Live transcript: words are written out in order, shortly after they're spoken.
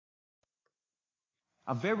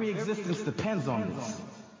Our very existence depends on this.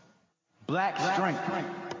 Black strength.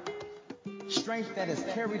 Strength that has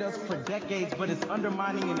carried us for decades, but is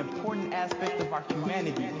undermining an important aspect of our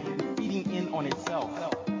humanity, feeding in on itself.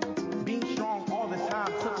 Being strong all the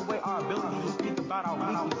time took away our ability to speak about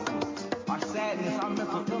our weaknesses, our sadness, our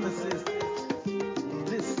mental illnesses.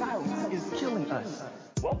 This silence is killing us.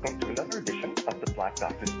 Welcome to another edition of the Black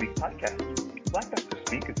Doctor Speak podcast. Black Doctor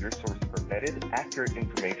Speak is your source for vetted, accurate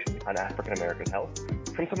information on African American health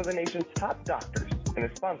from some of the nation's top doctors and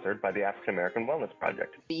is sponsored by the African American Wellness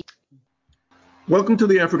Project. Welcome to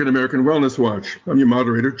the African American Wellness Watch. I'm your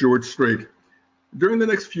moderator, George Strait. During the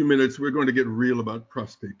next few minutes, we're going to get real about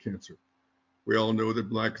prostate cancer. We all know that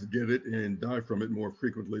blacks get it and die from it more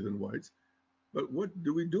frequently than whites. But what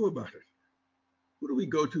do we do about it? Who do we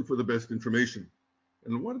go to for the best information?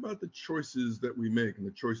 And what about the choices that we make and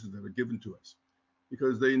the choices that are given to us?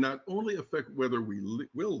 Because they not only affect whether we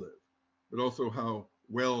will live, but also how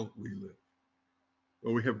well we live.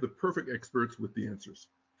 Well, we have the perfect experts with the answers.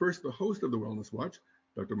 First, the host of the Wellness Watch,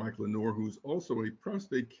 Dr. Mike LeNoir, who's also a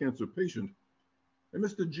prostate cancer patient, and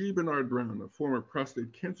Mr. G. Bernard Brown, a former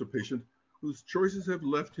prostate cancer patient whose choices have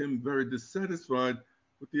left him very dissatisfied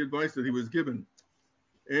with the advice that he was given,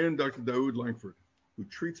 and Dr. Daoud Langford, who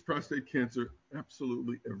treats prostate cancer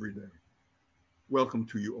absolutely every day. Welcome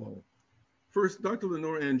to you all. First, Dr.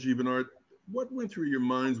 LeNoir and G. Bernard, what went through your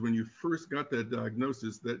minds when you first got that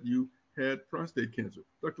diagnosis that you had prostate cancer?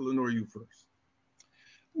 Dr. LeNoir, you first.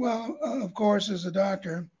 Well, of course, as a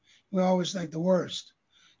doctor, we always think the worst.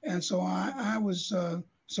 And so I was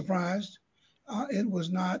surprised. It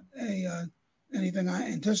was not anything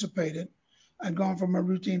I anticipated. I'd gone from a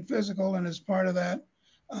routine physical, and as part of that,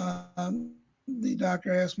 the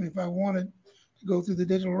doctor asked me if I wanted to go through the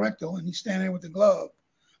digital rectal, and he's standing there with the glove.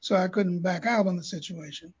 So I couldn't back out on the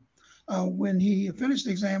situation. When he finished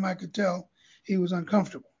the exam, I could tell he was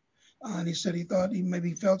uncomfortable. And he said he thought he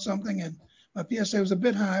maybe felt something, and my PSA was a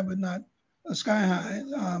bit high, but not sky high.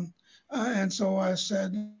 And so I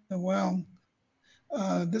said, well,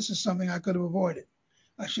 this is something I could have avoided.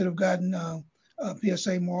 I should have gotten a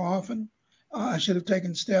PSA more often. I should have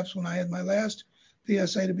taken steps when I had my last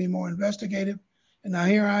PSA to be more investigative. And now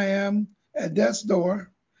here I am at death's door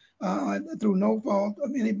through no fault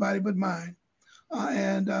of anybody but mine.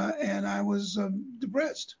 And I was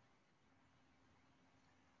depressed.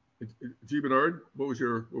 G. Bernard, what was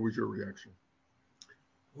your reaction?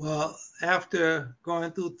 Well, after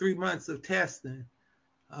going through 3 months of testing,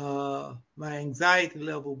 my anxiety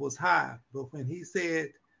level was high. But when he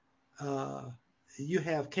said, you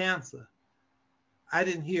have cancer, I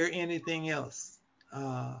didn't hear anything else.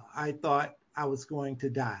 I thought I was going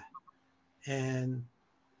to die. And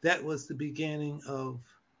that was the beginning of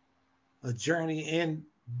a journey in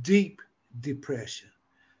deep depression.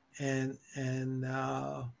 And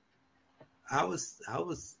I was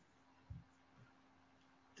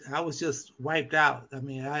just wiped out. I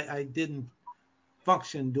mean, I didn't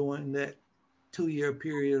function during that 2-year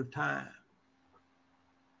period of time.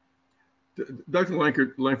 Dr.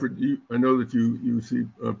 Langford, I know that you see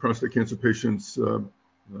prostate cancer patients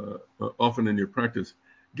often in your practice.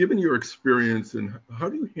 Given your experience, and how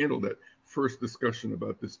do you handle that first discussion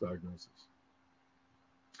about this diagnosis?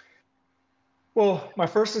 Well, my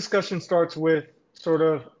first discussion starts with sort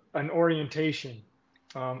of an orientation.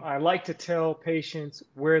 I like to tell patients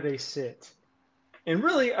where they sit. And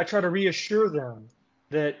really, I try to reassure them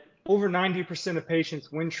that over 90% of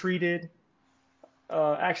patients, when treated,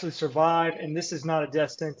 actually survive, and this is not a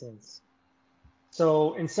death sentence.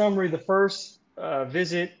 So in summary, the first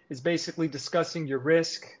visit is basically discussing your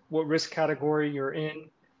risk, what risk category you're in,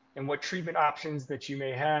 and what treatment options that you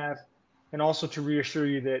may have, and also to reassure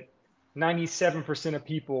you that 97% of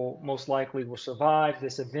people most likely will survive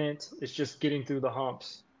this event. It's just getting through the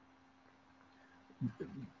humps.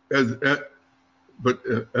 But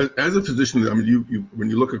as a physician, I mean, you when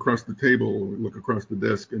you look across the table or look across the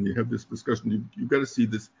desk and you have this discussion, you've got to see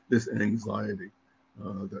this anxiety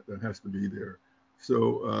that has to be there.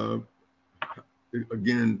 So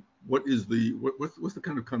again, what's the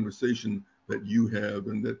kind of conversation that you have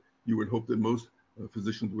and that you would hope that most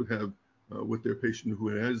physicians would have with their patient who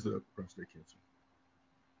has prostate cancer?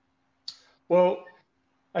 Well,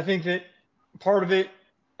 I think that part of it,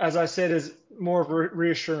 as I said, is more of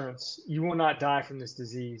reassurance. You will not die from this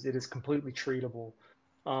disease. It is completely treatable.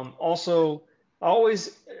 Also, I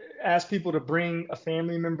always ask people to bring a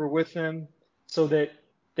family member with them so that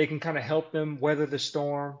they can kind of help them weather the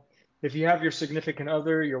storm. If you have your significant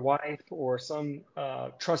other, your wife, or some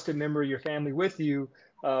trusted member of your family with you,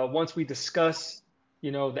 once we discuss,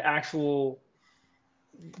 the actual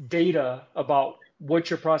data about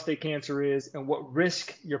what your prostate cancer is and what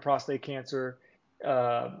risk your prostate cancer,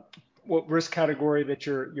 what risk category that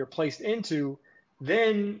you're placed into,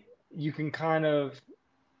 then you can kind of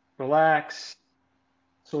relax,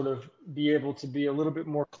 sort of be able to be a little bit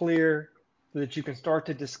more clear so that you can start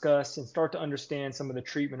to discuss and start to understand some of the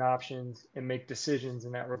treatment options and make decisions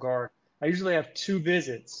in that regard. I usually have 2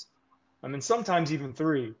 visits, and sometimes even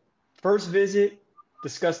 3. First visit,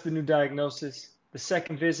 discuss the new diagnosis. The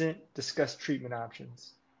second visit, discuss treatment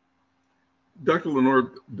options. Dr.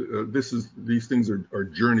 LeNoir, these things are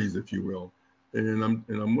journeys, if you will, and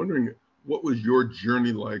I'm wondering, what was your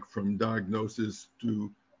journey like from diagnosis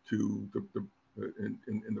to the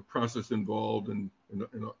in the process involved and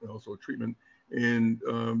also treatment? And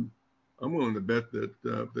I'm willing to bet that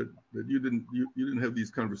you didn't have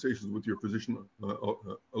these conversations with your physician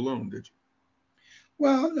alone, did you?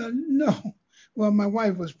 Well, no. Well, my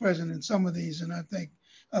wife was present in some of these, and I think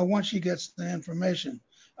once she gets the information,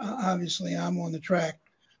 obviously I'm on the track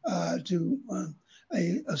to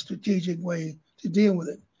a strategic way to deal with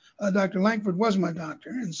it. Dr. Langford was my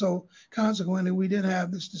doctor, and so consequently we did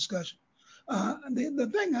have this discussion. The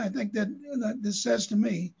thing I think that this says to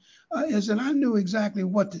me is that I knew exactly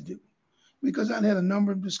what to do, because I'd had a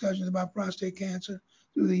number of discussions about prostate cancer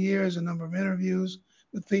through the years, a number of interviews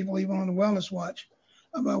with people even on the Wellness Watch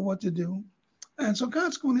about what to do. And so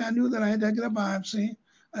consequently, I knew that I had to get a biopsy.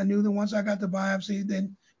 I knew that once I got the biopsy,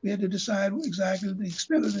 then we had to decide exactly what the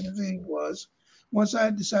extent of the disease was. Once I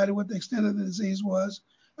had decided what the extent of the disease was,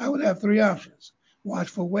 I would have 3 options: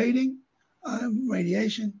 watchful waiting,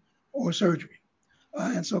 radiation, or surgery.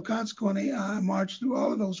 And so consequently, I marched through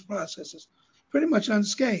all of those processes pretty much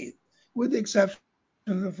unscathed, with the exception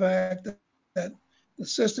of the fact that the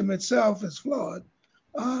system itself is flawed.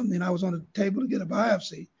 And I was on the table to get a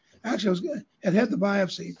biopsy. Actually, had the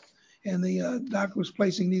biopsy, and the doctor was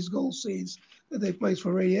placing these gold seeds that they place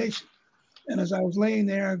for radiation. And as I was laying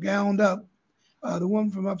there, gowned up, the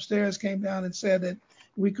woman from upstairs came down and said that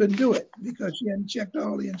we couldn't do it because she hadn't checked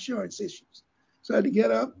all the insurance issues. So I had to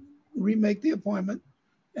get up, remake the appointment.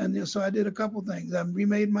 And so I did a couple things. I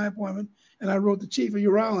remade my appointment, and I wrote the chief of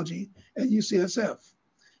urology at UCSF.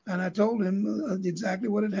 And I told him exactly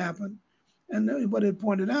what had happened and what had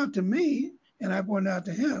pointed out to me, and I pointed out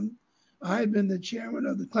to him. I had been the chairman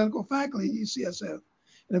of the clinical faculty at UCSF.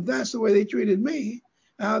 And if that's the way they treated me,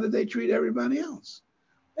 how did they treat everybody else?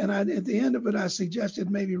 And at the end of it, I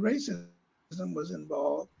suggested maybe racism was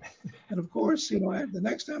involved. And of course, the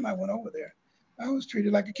next time I went over there, I was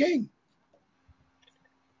treated like a king.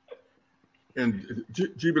 And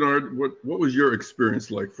G. Bernard, what was your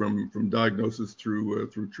experience like from diagnosis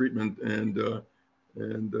through treatment?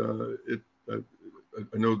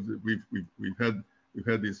 I know that we've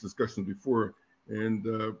had these discussions before, and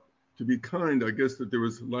to be kind, I guess that there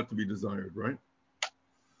was a lot to be desired, right?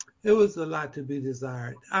 It was a lot to be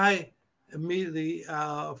desired. I immediately,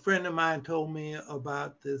 a friend of mine told me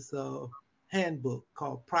about this handbook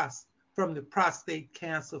called from the Prostate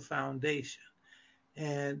Cancer Foundation,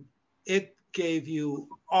 and it gave you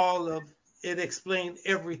it explained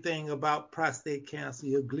everything about prostate cancer,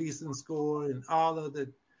 your Gleason score, and all of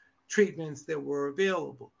the treatments that were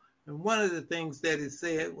available. And one of the things that it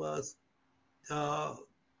said was,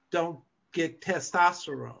 don't get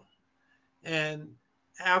testosterone. And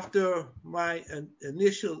after my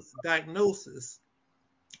initial diagnosis,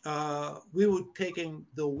 we were taking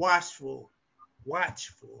the watchful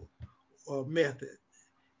method.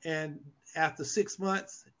 And after 6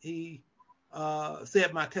 months, he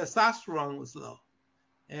said my testosterone was low.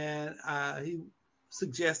 And he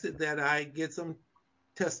suggested that I get some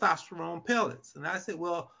testosterone pellets. And I said,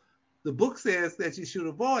 well, the book says that you should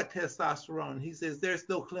avoid testosterone. He says, there's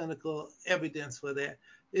no clinical evidence for that.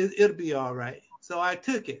 It'll be all right. So I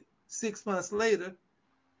took it. 6 months later,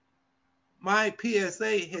 my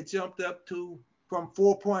PSA had jumped up from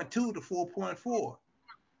 4.2 to 4.4.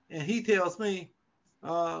 And he tells me,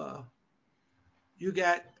 you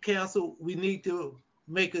got cancer. We need to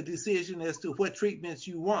make a decision as to what treatments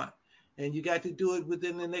you want. And you got to do it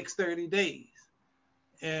within the next 30 days.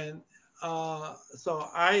 And so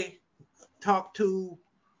I talked to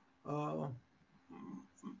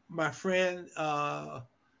my friend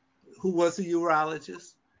who was a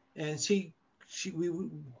urologist, and we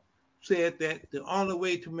said that the only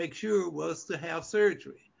way to make sure was to have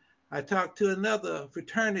surgery. I talked to another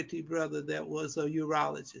fraternity brother that was a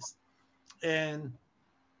urologist, and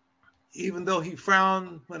even though he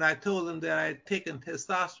frowned when I told him that I had taken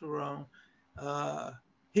testosterone,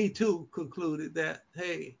 he too concluded that,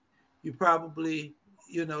 hey, you probably,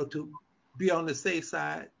 to be on the safe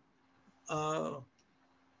side,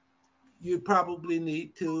 you probably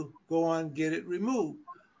need to go on and get it removed.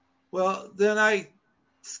 Well, then I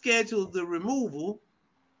scheduled the removal,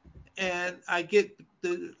 and I get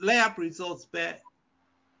the lab results back.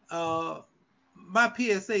 My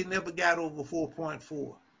PSA never got over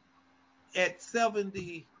 4.4. At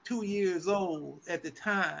 72 years old at the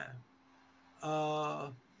time,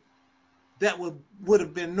 that would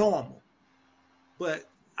have been normal. But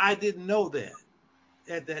I didn't know that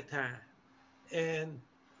at that time. And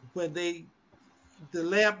when the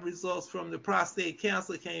lab results from the prostate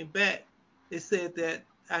cancer came back, it said that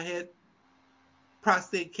I had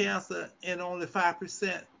prostate cancer in only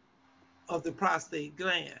 5% of the prostate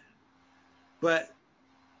gland. But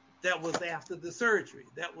that was after the surgery.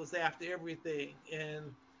 That was after everything.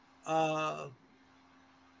 And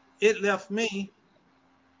it left me,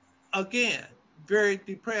 again, very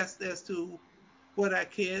depressed as to what I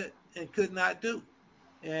could and could not do.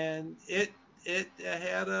 And it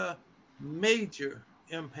had a major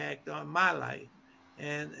impact on my life.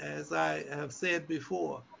 And as I have said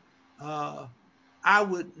before, I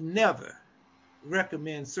would never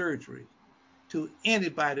recommend surgery to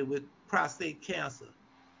anybody with prostate cancer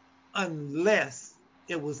unless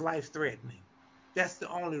it was life-threatening. That's the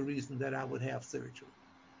only reason that I would have surgery.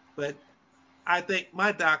 But I think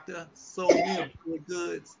my doctor sold me a bill of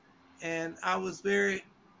goods, and I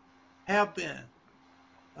have been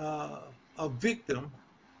a victim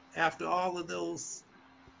after all of those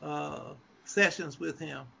sessions with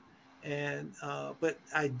him. And but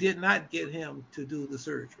I did not get him to do the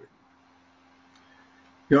surgery.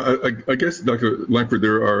 Yeah, I guess, Dr. Langford,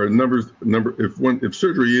 there are if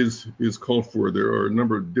surgery is called for, there are a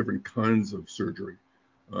number of different kinds of surgery.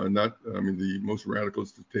 The most radical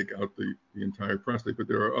is to take out the entire prostate, but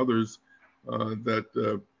there are others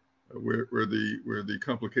that where the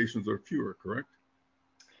complications are fewer, correct?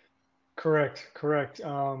 Correct.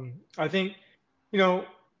 I think,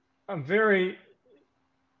 a very,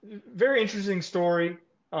 very interesting story,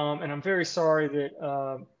 and I'm very sorry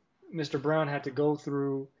that Mr. Brown had to go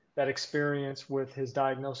through that experience with his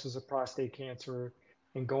diagnosis of prostate cancer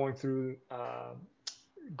and going through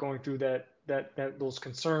that those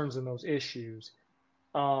concerns and those issues.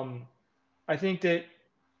 I think that,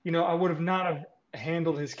 I would have not have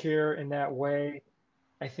handled his care in that way.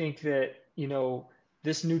 I think that,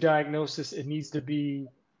 this new diagnosis, it needs to be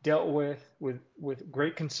dealt with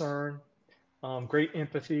great concern, great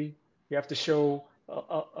empathy. You have to show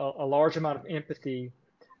a large amount of empathy.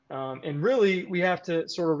 And really, we have to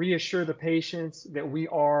sort of reassure the patients that we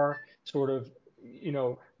are sort of,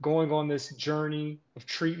 going on this journey of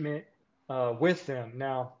treatment with them.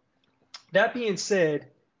 Now, that being said,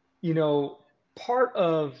 part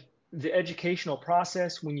of the educational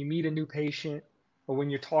process when you meet a new patient or when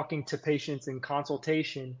you're talking to patients in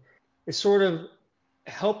consultation is sort of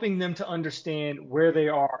helping them to understand where they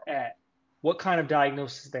are at, what kind of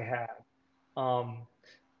diagnosis they have.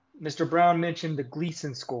 Mr. Brown mentioned the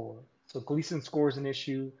Gleason score. So Gleason score is an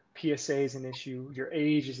issue, PSA is an issue, your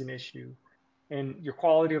age is an issue, and your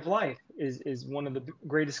quality of life is one of the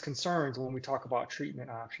greatest concerns when we talk about treatment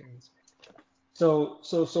options. So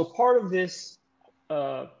part of this,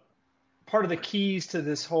 part of the keys to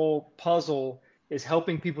this whole puzzle is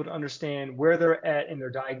helping people to understand where they're at in their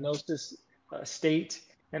diagnosis state,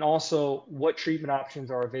 and also what treatment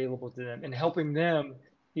options are available to them, and helping them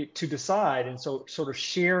to decide. And so sort of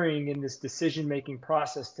sharing in this decision-making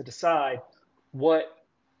process to decide what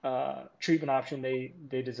treatment option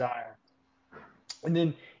they desire. And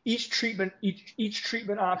then each treatment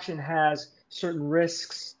option has certain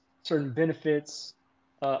risks, certain benefits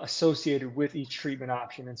associated with each treatment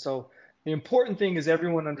option. And so the important thing is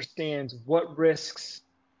everyone understands what risks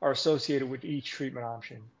are associated with each treatment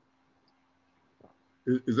option.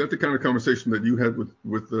 Is that the kind of conversation that you had with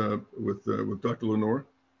Dr. LeNoir?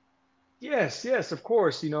 Yes, of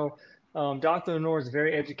course. Dr. LeNoir is a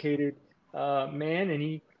very educated man,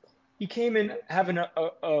 and he came in having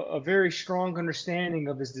a very strong understanding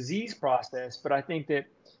of his disease process. But I think that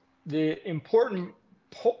the important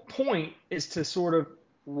point is to sort of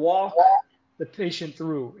walk the patient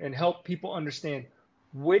through and help people understand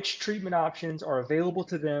which treatment options are available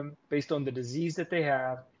to them based on the disease that they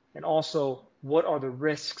have, and also what are the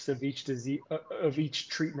risks of each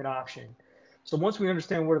treatment option. So once we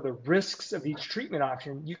understand what are the risks of each treatment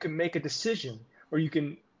option, you can make a decision, or you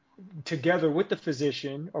can, together with the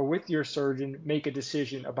physician or with your surgeon, make a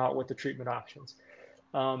decision about what the treatment options.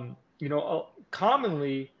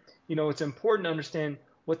 Commonly, it's important to understand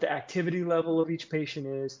what the activity level of each patient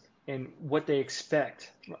is and what they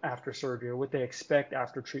expect after surgery or what they expect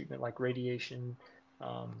after treatment, like radiation.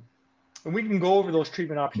 And we can go over those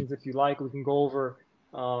treatment options if you like. We can go over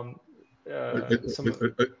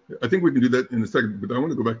I think we can do that in a second, but I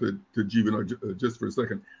want to go back to Jeevan just for a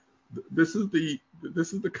second. This is the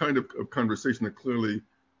kind of conversation that clearly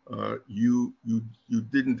you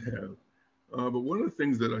didn't have. But one of the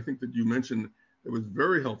things that I think that you mentioned that was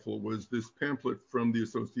very helpful was this pamphlet from the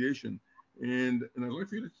association, and I'd like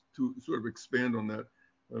for you to sort of expand on that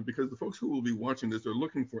because the folks who will be watching this are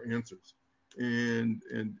looking for answers, and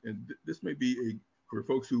this may be for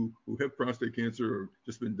folks who have prostate cancer or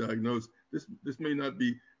just been diagnosed, this may not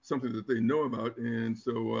be something that they know about, and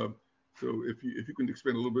so if you can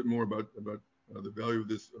expand a little bit more about the value of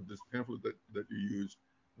this pamphlet that you used,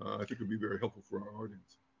 I think it would be very helpful for our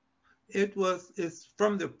audience. It's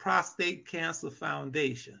from the Prostate Cancer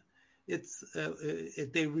Foundation.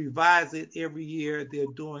 They revise it every year.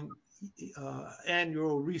 They're doing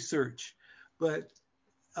annual research, but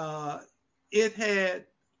it had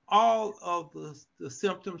all of the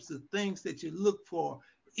symptoms, the things that you look for.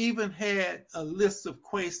 Even had a list of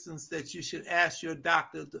questions that you should ask your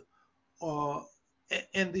doctor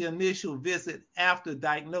in the initial visit after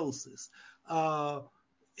diagnosis.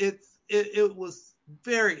 It was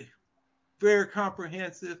very, very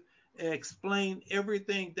comprehensive. It explained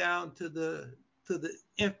everything down to the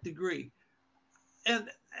nth degree. And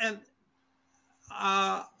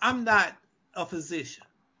I'm not a physician.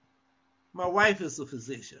 My wife is a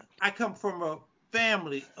physician. I come from a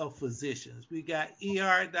family of physicians. We got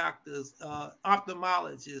ER doctors,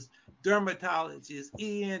 ophthalmologists, dermatologists,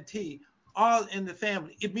 ENT, all in the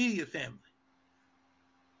family, immediate family.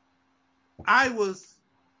 I was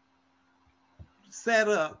set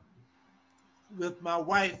up with my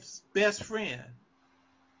wife's best friend,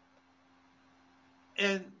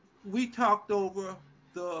 and we talked over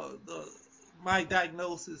my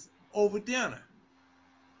diagnosis over dinner.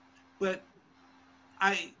 But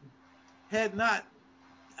I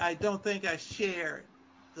don't think I shared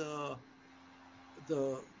the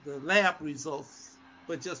lab results,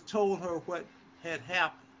 but just told her what had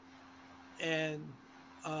happened. And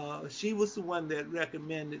she was the one that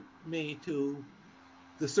recommended me to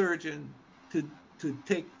the surgeon to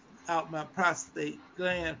take out my prostate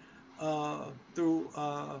gland through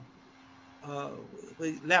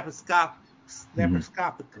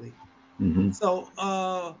laparoscopically. Mm-hmm. So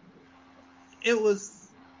it was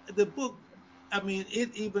the book. I mean,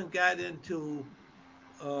 it even got into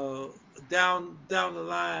down the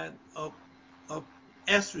line of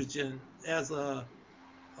estrogen as a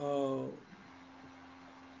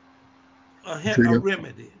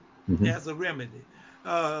remedy, mm-hmm. as a remedy.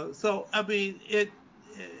 So I mean, it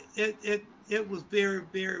was very,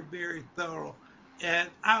 very, very thorough, and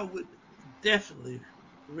I would definitely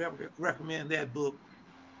recommend that book,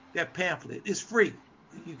 that pamphlet. It's free.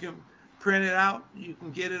 You can print it out. You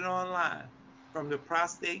can get it online from the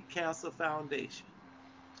Prostate Cancer Foundation.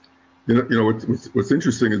 You know what's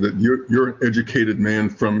interesting is that you're an educated man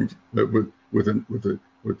from with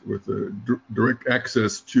direct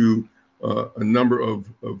access to a number of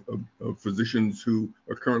physicians who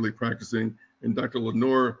are currently practicing, and Dr.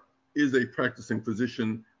 LeNoir is a practicing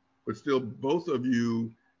physician, but still both of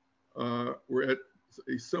you were at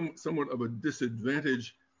somewhat of a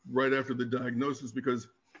disadvantage right after the diagnosis because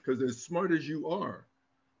as smart as you are,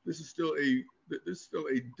 this is still a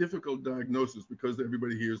difficult diagnosis because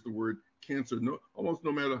everybody hears the word cancer. Almost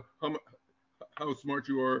no matter how smart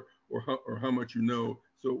you are or how much you know.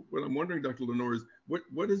 So what I'm wondering, Dr. LeNoir, is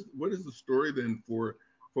what is the story then for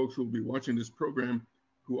folks who will be watching this program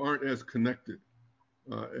who aren't as connected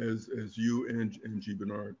as you and G.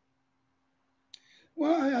 Bernard?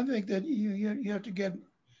 Well, I think that you have to get,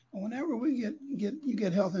 whenever you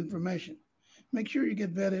get health information, make sure you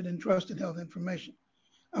get vetted and trusted health information.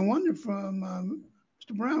 I wonder from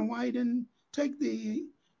Mr. Brown why he didn't take the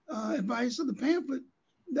advice of the pamphlet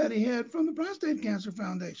that he had from the Prostate Cancer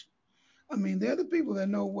Foundation. I mean, they're the people that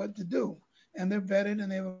know what to do, and they're vetted and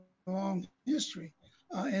they have a long history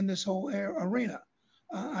in this whole arena.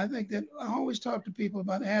 I think that I always talk to people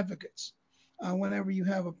about advocates whenever you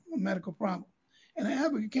have a medical problem. And an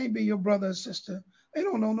advocate can't be your brother or sister. They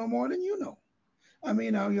don't know no more than you know. I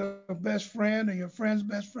mean, your best friend or your friend's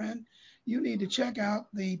best friend, you need to check out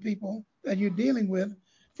the people that you're dealing with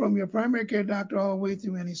from your primary care doctor all the way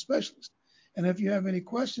through any specialist. And if you have any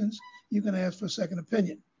questions, you can ask for a second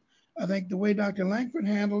opinion. I think the way Dr. Langford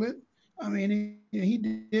handled it, I mean, he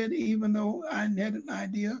did, even though I had an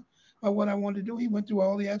idea of what I wanted to do, he went through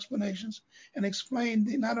all the explanations and explained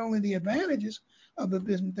not only the advantages of the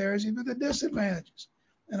vision therapy, but the disadvantages.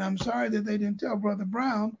 And I'm sorry that they didn't tell Brother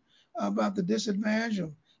Brown about the disadvantage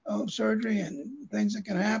of surgery and things that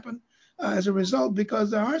can happen as a result,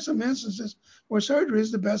 because there are some instances where surgery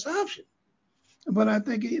is the best option. But I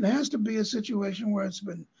think it has to be a situation where it's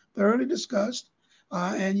been thoroughly discussed,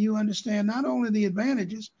 and you understand not only the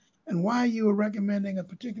advantages and why you are recommending a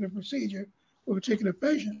particular procedure for a particular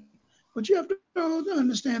patient, but you have to also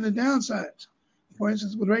understand the downsides. For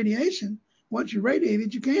instance, with radiation, once you're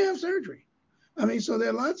radiated, you can't have surgery. I mean, so there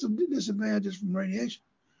are lots of disadvantages from radiation.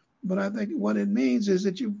 But I think what it means is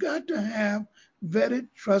that you've got to have vetted,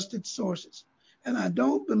 trusted sources. And I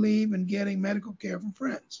don't believe in getting medical care from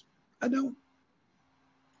friends. I don't.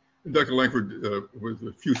 Dr. Langford, with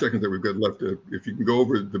the few seconds that we've got left, if you can go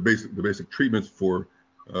over the basic treatments for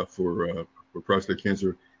prostate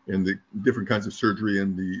cancer and the different kinds of surgery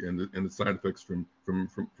and the side effects from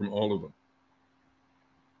all of them.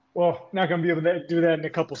 Well, not going to be able to do that in a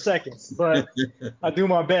couple seconds, but I do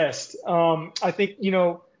my best. I think,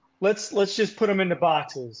 let's just put them into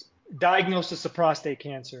boxes. Diagnosis of prostate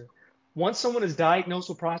cancer. Once someone is diagnosed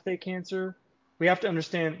with prostate cancer, we have to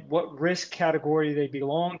understand what risk category they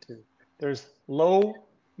belong to. There's low,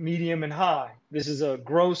 medium, and high. This is a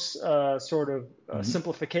gross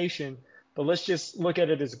simplification, but let's just look at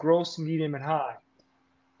it as gross, medium, and high.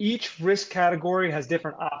 Each risk category has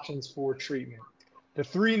different options for treatment. The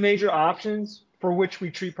three major options for which we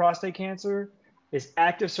treat prostate cancer is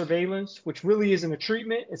active surveillance, which really isn't a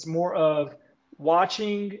treatment. It's more of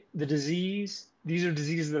watching the disease. These are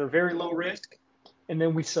diseases that are very low risk. And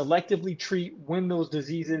then we selectively treat when those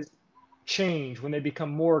diseases change, when they become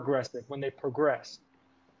more aggressive, when they progress.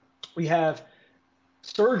 We have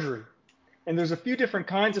surgery. And there's a few different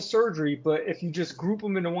kinds of surgery, but if you just group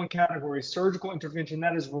them into one category, surgical intervention,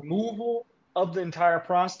 that is removal of the entire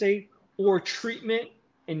prostate, or treatment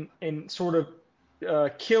in sort of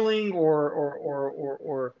killing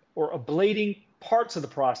or ablating parts of the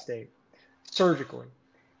prostate surgically.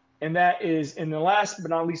 And that is, and the last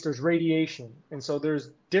but not least, there's radiation. And so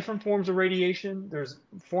there's different forms of radiation. There's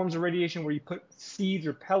forms of radiation where you put seeds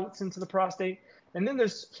or pellets into the prostate. And then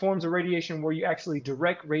there's forms of radiation where you actually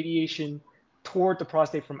direct radiation toward the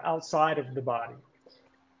prostate from outside of the body.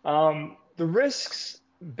 The risks,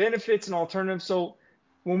 benefits, and alternatives. So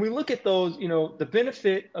when we look at those, the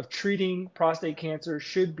benefit of treating prostate cancer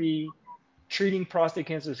should be treating prostate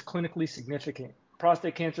cancer is clinically significant.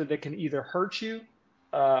 Prostate cancer that can either hurt you,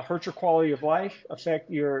 hurt your quality of life,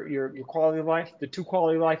 affect your quality of life. The two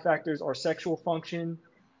quality of life factors are sexual function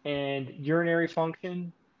and urinary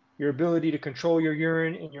function, your ability to control your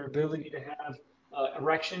urine and your ability to have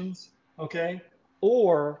erections, okay?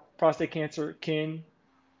 Or prostate cancer can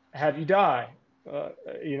have you die,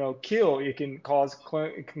 kill. It can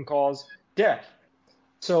cause death.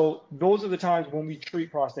 So those are the times when we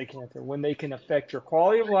treat prostate cancer, when they can affect your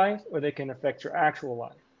quality of life or they can affect your actual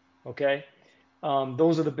life, okay?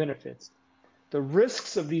 Those are the benefits. The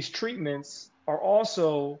risks of these treatments are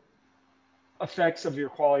also effects of your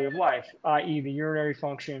quality of life, i.e. the urinary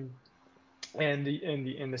function and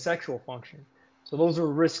the sexual function. So those are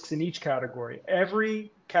risks in each category.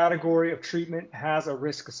 Every category of treatment has a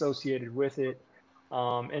risk associated with it.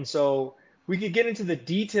 And so we could get into the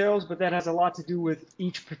details, but that has a lot to do with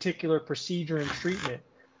each particular procedure and treatment.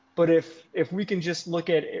 But if we can just look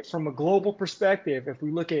at it from a global perspective, if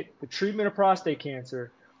we look at the treatment of prostate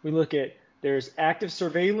cancer, we look at there's active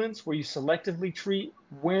surveillance where you selectively treat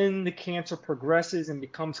when the cancer progresses and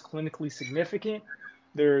becomes clinically significant.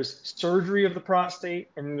 There's surgery of the prostate,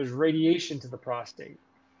 and then there's radiation to the prostate,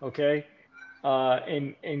 okay?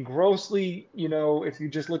 And grossly, if you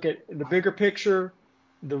just look at the bigger picture,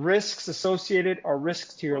 the risks associated are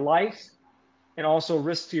risks to your life and also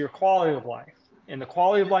risks to your quality of life. And the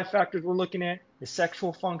quality of life factors we're looking at is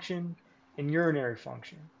sexual function and urinary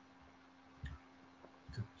function.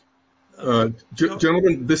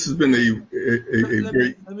 Gentlemen, this has been a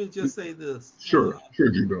great. Let me just say this. Sure,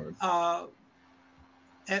 you go ahead.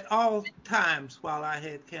 At all times while I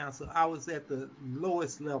had cancer, I was at the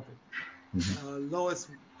lowest level, lowest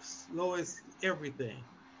everything,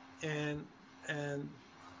 and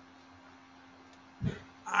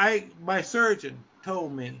my surgeon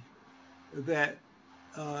told me that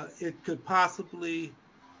it could possibly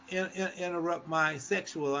interrupt my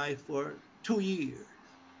sexual life for 2 years.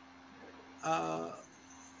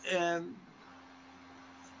 And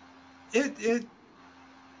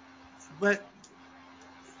but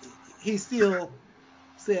he still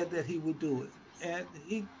said that he would do it, and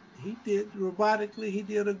he did robotically. He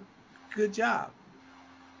did a good job,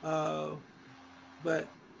 but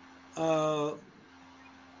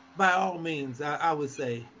by all means, I would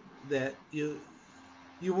say that you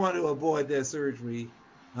want to avoid that surgery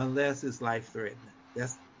unless it's life-threatening.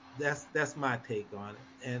 That's my take on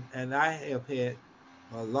it, and I have had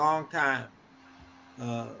a long time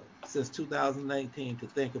since 2019 to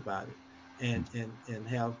think about it, and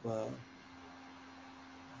have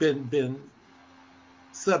been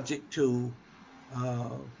subject to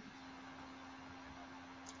a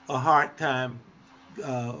hard time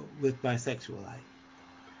with my sexual life.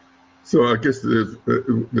 So I guess there's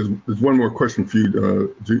one more question for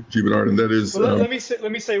you, G-Bernard, and that is. Well, let me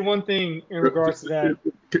say one thing in regards to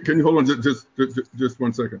that. Can you hold on just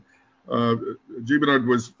 1 second? G-Bernard,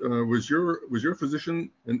 was your physician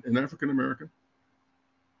an African American?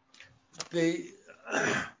 He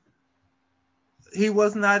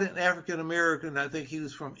was not an African American. I think he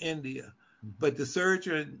was from India, but the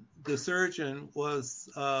surgeon was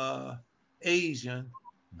Asian.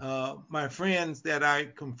 My friends that I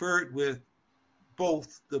conferred with,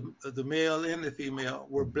 both the male and the female,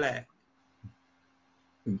 were black.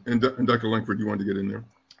 And Dr. Langford, you wanted to get in there?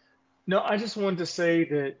 No, I just wanted to say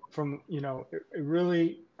that it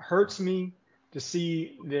really hurts me to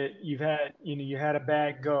see that you had a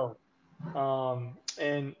bad go.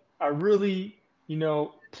 And I really,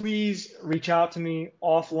 please reach out to me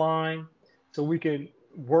offline so we can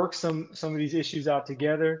work some of these issues out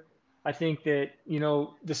together. I think that,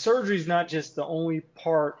 the surgery is not just the only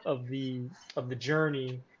part of the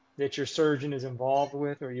journey that your surgeon is involved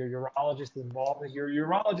with or your urologist is involved with. Your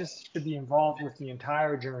urologist should be involved with the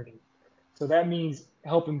entire journey. So that means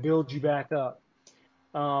helping build you back up.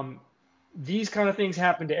 These kind of things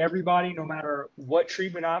happen to everybody, no matter what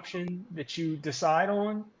treatment option that you decide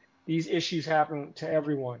on. These issues happen to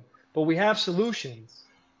everyone. But we have solutions,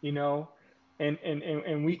 and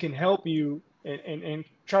we can help you and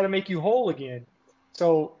try to make you whole again.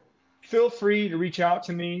 So feel free to reach out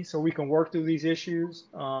to me so we can work through these issues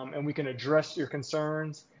and we can address your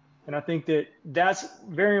concerns. And I think that that's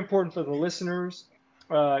very important for the listeners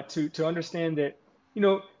to understand that,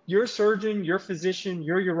 your surgeon, your physician,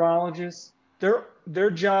 your urologist, their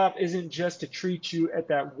job isn't just to treat you at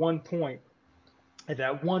that one point, at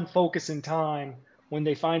that one focus in time when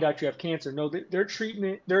they find out you have cancer. No, their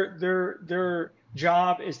treatment, their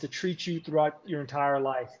job is to treat you throughout your entire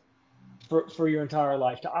life, for your entire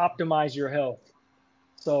life, to optimize your health.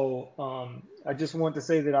 So I just want to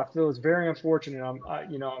say that I feel it's very unfortunate. I'm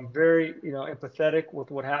very empathetic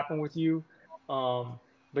with what happened with you.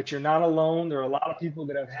 But you're not alone. There are a lot of people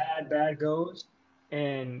that have had bad goes,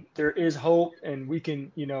 and there is hope, and we can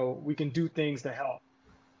do things to help.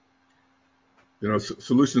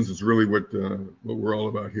 Solutions is really what we're all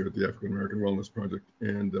about here at the African American Wellness Project.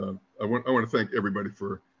 And I want to thank everybody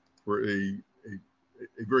for a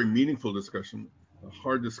very meaningful discussion, a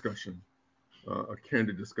hard discussion, a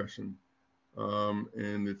candid discussion,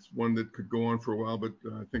 and it's one that could go on for a while, but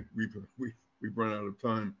I think we've run out of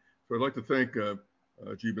time. So I'd like to thank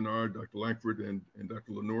G-Bernard, Dr. Langford, and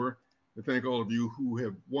Dr. LeNoir, and thank all of you who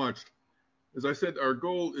have watched. As I said, our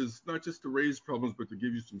goal is not just to raise problems, but to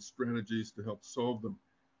give you some strategies to help solve them.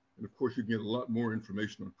 And of course, you can get a lot more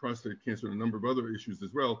information on prostate cancer and a number of other issues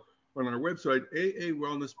as well on our website,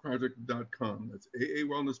 aawellnessproject.com. That's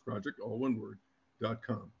aawellnessproject, all one word,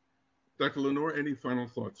 .com. Dr. LeNoir, any final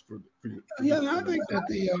thoughts for you? Yeah, I think that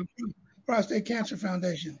the Prostate Cancer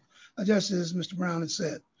Foundation, just as Mr. Brown had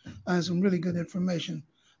said, has some really good information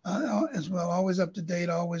as well, always up to date,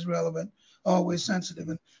 always relevant, always sensitive.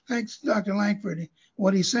 And thanks to Dr. Langford,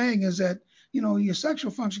 what he's saying is that, your sexual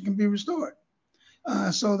function can be restored.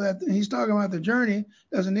 So that he's talking about the journey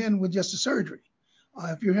doesn't end with just a surgery.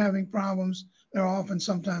 If you're having problems, there are often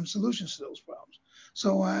sometimes solutions to those problems.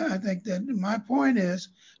 So I think that my point is,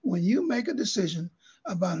 when you make a decision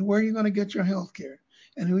about where you're going to get your health care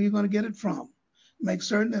and who you're going to get it from, make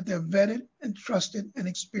certain that they're vetted and trusted and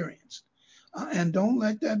experienced. And don't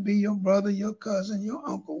let that be your brother, your cousin, your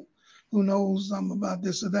uncle who knows something about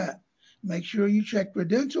this or that. Make sure you check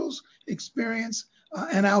credentials, experience,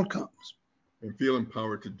 and outcomes. And feel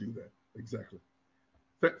empowered to do that. Exactly.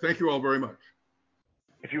 Thank you all very much.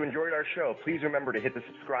 If you enjoyed our show, please remember to hit the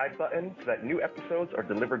subscribe button so that new episodes are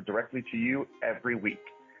delivered directly to you every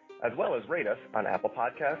week, as well as rate us on Apple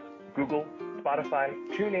Podcasts, Google, Spotify,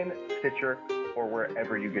 TuneIn, Stitcher, or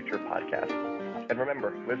wherever you get your podcasts. And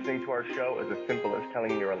remember, listening to our show is as simple as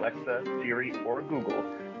telling your Alexa, Siri, or Google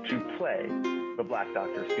to play the Black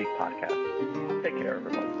Doctor Speak podcast. Take care,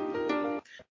 everyone.